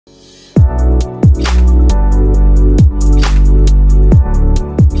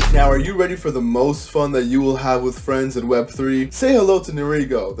Now, are you ready for the most fun that you will have with friends in Web3? Say hello to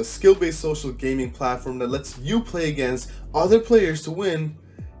NoriGO, the skill-based social gaming platform that lets you play against other players to win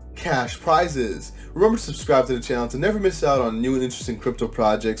cash prizes. Remember to subscribe to the channel to never miss out on new and interesting crypto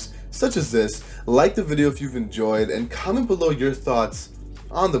projects such as this. Like the video if you've enjoyed and comment below your thoughts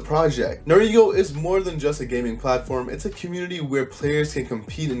on the project. NoriGO is more than just a gaming platform. It's a community where players can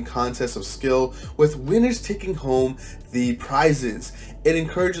compete in contests of skill, with winners taking home the prizes. It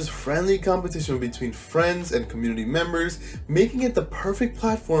encourages friendly competition between friends and community members, making it the perfect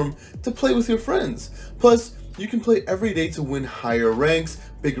platform to play with your friends. Plus, you can play every day to win higher ranks,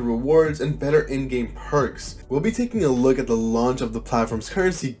 bigger rewards, and better in-game perks. We'll be taking a look at the launch of the platform's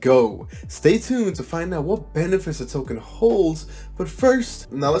currency, Go. Stay tuned to find out what benefits the token holds, but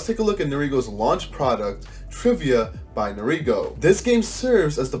first, now let's take a look at NoriGO's launch product, Trivia by NoriGO. This game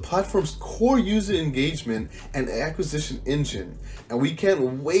serves as the platform's core user engagement and acquisition engine, and we can't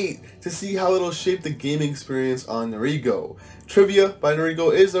wait to see how it'll shape the gaming experience on NoriGO. Trivia by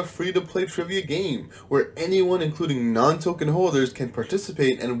NoriGO is a free-to-play trivia game where anyone, including non-token holders, can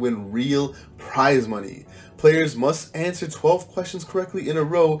participate and win real prize money. Players must answer 12 questions correctly in a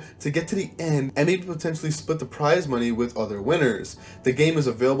row to get to the end and maybe potentially split the prize money with other winners. The game is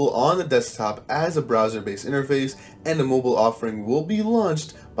available on the desktop as a browser-based interface, and the mobile offering will be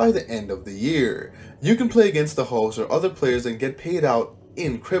launched by the end of the year. You can play against the host or other players and get paid out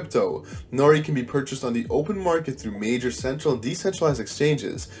in crypto. Nori can be purchased on the open market through major central and decentralized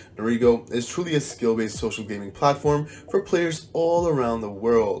exchanges. NoriGO is truly a skill-based social gaming platform for players all around the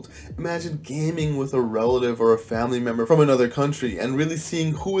world. Imagine gaming with a relative or a family member from another country and really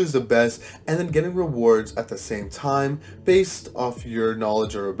seeing who is the best, and then getting rewards at the same time based off your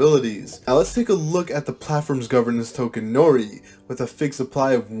knowledge or abilities. Now let's take a look at the platform's governance token, Nori, with a fixed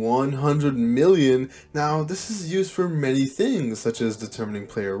supply of 100 million. Now this is used for many things, such as determining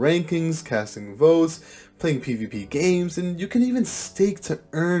player rankings, casting votes, playing PvP games, and you can even stake to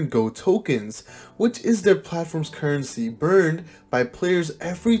earn Go tokens, which is their platform's currency burned by players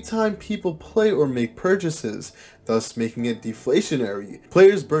every time people play or make purchases, thus making it deflationary.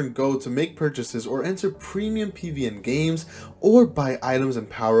 Players burn Go to make purchases or enter premium PvN games or buy items and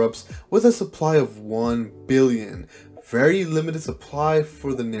power-ups with a supply of 1 billion. Very limited supply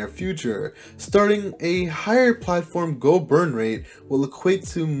for the near future. Starting a higher platform Go burn rate will equate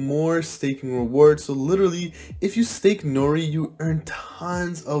to more staking rewards. So literally, if you stake Nori, you earn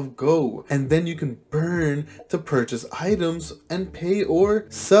tons of Go, and then you can burn to purchase items and pay or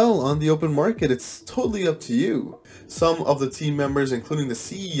sell on the open market. It's totally up to you. Some of the team members, including the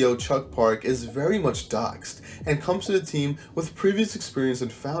CEO Chuck Park, is very much doxed and comes to the team with previous experience in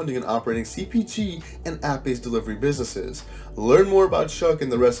founding and operating CPG and app-based delivery businesses. Learn more about Chuck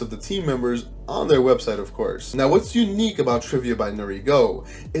and the rest of the team members on their website, of course. Now, what's unique about Trivia by NoriGO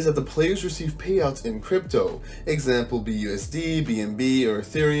is that the players receive payouts in crypto, example BUSD, BNB, or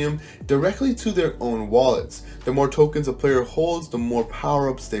Ethereum, directly to their own wallets. The more tokens a player holds, the more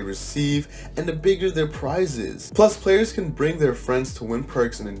power-ups they receive, and the bigger their prize is. Plus, players can bring their friends to win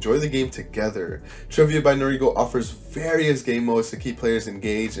perks and enjoy the game together. Trivia by NoriGO offers various game modes to keep players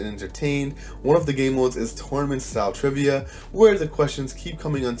engaged and entertained. One of the game modes is tournament-style trivia, where the questions keep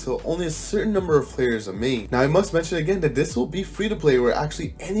coming until only a certain number of players remain. Now, I must mention again that this will be free to play, where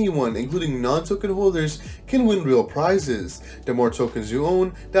actually anyone, including non-token holders, can win real prizes. The more tokens you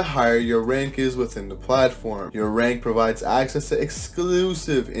own, the higher your rank is within the platform. Your rank provides access to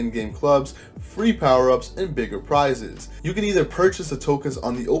exclusive in-game clubs, free power-ups, and bigger prizes. You can either purchase the tokens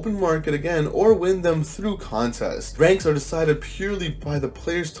on the open market again or win them through contests. Ranks are decided purely by the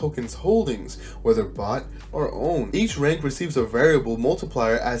player's tokens holdings, whether bought or owned. Each rank receives a variable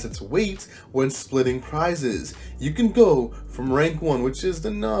multiplier as its weight when splitting prizes. You can go from rank 1, which is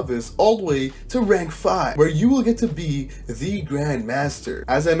the novice, all the way to rank 5, where you will get to be the Grand Master.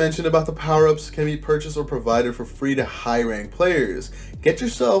 As I mentioned about the power-ups, can be purchased or provided for free to high-rank players. Get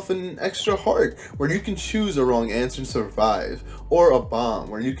yourself an extra heart, where you can choose a wrong answer and survive, or a bomb,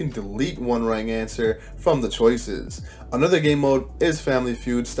 where you can delete one wrong answer from the choices. Another game mode is Family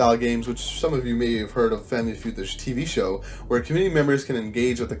Feud style games, which some of you may have heard of Family Feud, the TV show, where community members can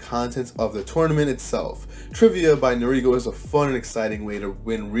engage with the contents of the tournament itself. Trivia by NoriGO is a fun and exciting way to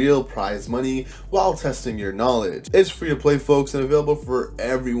win real prize money while testing your knowledge. It's free to play, folks, and available for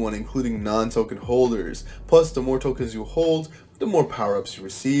everyone, including non-token holders. Plus, the more tokens you hold, the more power-ups you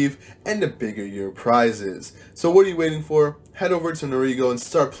receive, and the bigger your prize is. So what are you waiting for? Head over to NoriGO and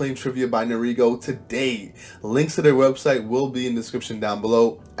start playing Trivia by NoriGO today. Links to their website will be in the description down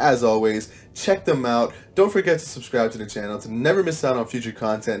below. As always, check them out. Don't forget to subscribe to the channel to never miss out on future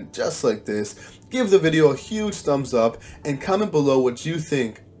content just like this. Give the video a huge thumbs up and comment below what you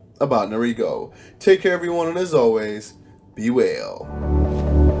think about NoriGO. Take care everyone, and as always, be well.